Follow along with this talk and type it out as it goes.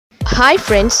Hi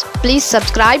friends, please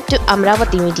subscribe to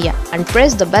Amaravathi Media and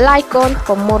press the bell icon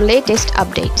for more latest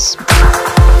updates.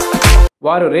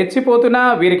 వారు రెచ్చిపోతున్నా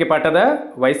వీరికి పట్టదా?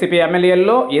 YCP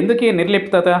ఎమ్మెల్యేల్లో ఎందుకీ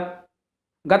నిర్లిప్తత?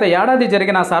 గత ఏడాది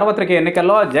జరిగిన సార్వత్రిక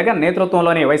ఎన్నికల్లో జగన్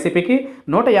నేతృత్వంలోని వైసీపీకి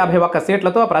 151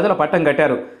 సీట్లతో ప్రజలు పట్టం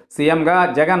కట్టారు. సీఎంగా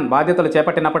జగన్ బాధ్యతలు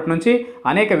చేపట్టినప్పటి నుంచి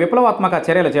అనేక విప్లవాత్మక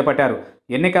చర్యలు చేపట్టారు.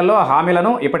 ఎన్నికల్లో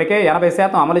హామీలను ఇప్పటికే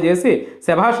 80% అమలు చేసి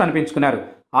శభాష్ అనిపించుకున్నారు.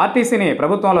 ఆర్టీసీని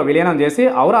ప్రభుత్వంలో విలీనం చేసి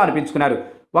ఔరా అనిపించుకున్నారు.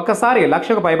 ఒక్కసారి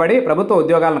 1,00,000కు పైబడి ప్రభుత్వ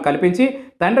ఉద్యోగాలను కల్పించి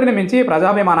తండ్రిని మించి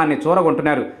ప్రజాభిమానాన్ని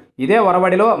చూరగొంటున్నారు. ఇదే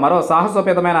ఒరవడిలో మరో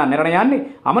సాహసోపేతమైన నిర్ణయాన్ని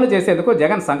అమలు చేసేందుకు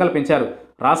జగన్ సంకల్పించారు.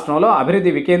 రాష్ట్రంలో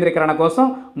అభివృద్ధి వికేంద్రీకరణ కోసం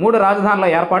 3 రాజధానుల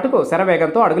ఏర్పాటుకు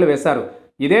శరవేగంతో అడుగులు వేశారు.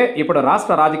 ఇదే ఇప్పుడు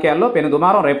రాష్ట్ర రాజకీయాల్లో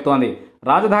పెనుదుమారం రేపుతోంది.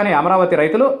 రాజధాని అమరావతి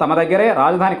రైతులు తమ దగ్గరే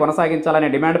రాజధాని కొనసాగించాలనే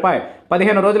డిమాండ్పై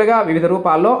 15 రోజులుగా వివిధ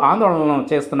రూపాల్లో ఆందోళనలు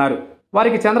చేస్తున్నారు.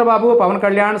 వారికి చంద్రబాబు, పవన్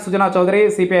కళ్యాణ్, సుజనా చౌదరి,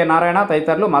 సిపిఐ నారాయణ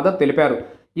తదితరులు మద్దతు తెలిపారు.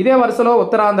 ఇదే వరుసలో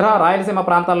ఉత్తరాంధ్ర, రాయలసీమ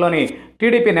ప్రాంతాల్లోని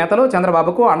టీడీపీ నేతలు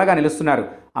చంద్రబాబుకు అండగా నిలుస్తున్నారు.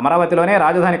 అమరావతిలోనే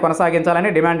రాజధాని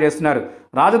కొనసాగించాలని డిమాండ్ చేస్తున్నారు.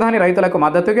 రాజధాని రైతులకు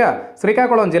మద్దతుగా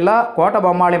శ్రీకాకుళం జిల్లా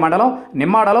కోటబొమ్మాళి మండలం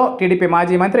నిమ్మాడలో టీడీపీ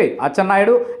మాజీ మంత్రి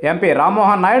అచ్చెన్నాయుడు, ఎంపీ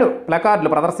రామ్మోహన్ నాయుడు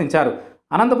ప్లకార్డులు ప్రదర్శించారు.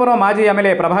 అనంతపురం మాజీ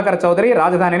ఎమ్మెల్యే ప్రభాకర్ చౌదరి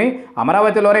రాజధానిని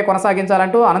అమరావతిలోనే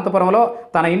కొనసాగించాలంటూ అనంతపురంలో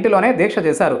తన ఇంటిలోనే దీక్ష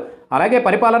చేశారు. అలాగే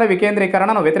పరిపాలన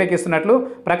వికేంద్రీకరణను వ్యతిరేకిస్తున్నట్లు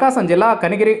ప్రకాశం జిల్లా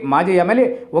కనిగిరి మాజీ ఎమ్మెల్యే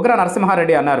ఉగ్ర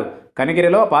నరసింహారెడ్డి అన్నారు.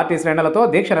 కనిగిరిలో పార్టీ శ్రేణులతో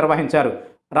దీక్ష నిర్వహించారు.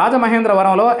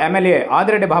 రాజమహేంద్రవరంలో ఎమ్మెల్యే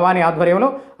ఆదిరెడ్డి భవానీ ఆధ్వర్యంలో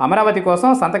అమరావతి కోసం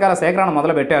సంతకాల సేకరణ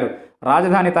మొదలుపెట్టారు.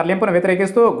 రాజధాని తరలింపును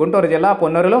వ్యతిరేకిస్తూ గుంటూరు జిల్లా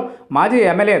పొన్నూరులో మాజీ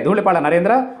ఎమ్మెల్యే ధూళిపాళ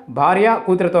నరేంద్ర భార్య,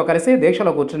 కూతురితో కలిసి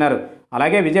దీక్షలో కూర్చున్నారు.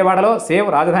 అలాగే విజయవాడలో సేవ్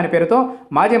రాజధాని పేరుతో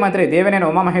మాజీ మంత్రి దేవినేని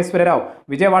ఉమామహేశ్వరరావు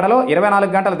విజయవాడలో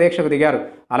 24 గంటల దీక్షకు దిగారు.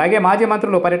 అలాగే మాజీ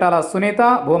మంత్రులు పరిటాల సునీత,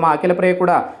 భూమా అఖిలప్రియ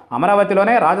కూడా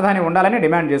అమరావతిలోనే రాజధాని ఉండాలని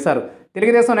డిమాండ్ చేశారు.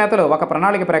 తెలుగుదేశం నేతలు ఒక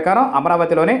ప్రణాళిక ప్రకారం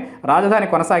అమరావతిలోనే రాజధాని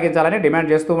కొనసాగించాలని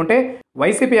డిమాండ్ చేస్తూ ఉంటే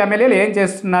వైసీపీ ఎమ్మెల్యేలు ఏం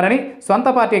చేస్తున్నారని సొంత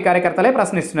పార్టీ కార్యకర్తలే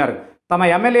ప్రశ్నిస్తున్నారు. తమ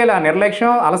ఎమ్మెల్యేల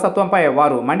నిర్లక్ష్యం, అలసత్వంపై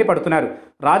వారు మండిపడుతున్నారు.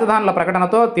 రాజధానుల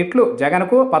ప్రకటనతో తిట్లు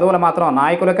జగన్కు, పదవులు మాత్రం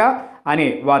నాయకులకా అని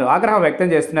వారు ఆగ్రహం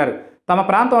వ్యక్తం చేస్తున్నారు. తమ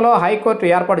ప్రాంతంలో హైకోర్టు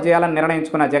ఏర్పాటు చేయాలని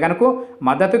నిర్ణయించుకున్న జగన్కు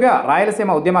మద్దతుగా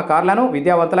రాయలసీమ ఉద్యమకారులను,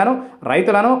 విద్యావంతులను,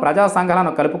 రైతులను, ప్రజా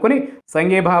సంఘాలను కలుపుకుని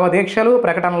సంఘీభావ దీక్షలు,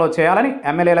 ప్రకటనలు చేయాలని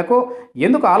ఎమ్మెల్యేలకు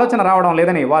ఎందుకు ఆలోచన రావడం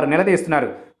లేదని వారు నిలదీస్తున్నారు.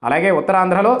 అలాగే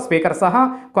ఉత్తరాంధ్రలో స్పీకర్ సహా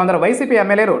కొందరు వైసీపీ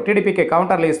ఎమ్మెల్యేలు టీడీపీకి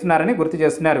కౌంటర్లు ఇస్తున్నారని గుర్తు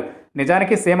చేస్తున్నారు.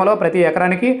 నిజానికి సీమలో ప్రతి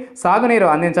ఎకరానికి సాగునీరు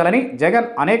అందించాలని జగన్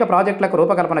అనేక ప్రాజెక్టులకు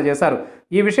రూపకల్పన చేశారు.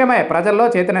 ఈ విషయమై ప్రజల్లో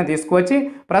చైతన్యం తీసుకువచ్చి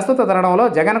ప్రస్తుత తరుణంలో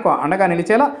జగన్కు అండగా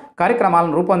నిలిచేలా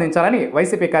కార్యక్రమాలను రూపొందించాలని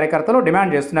వైసీపీ కార్యకర్తలు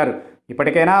డిమాండ్ చేస్తున్నారు.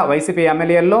 ఇప్పటికైనా వైసీపీ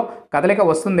ఎమ్మెల్యేల్లో కదలిక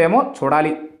వస్తుందేమో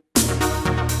చూడాలి.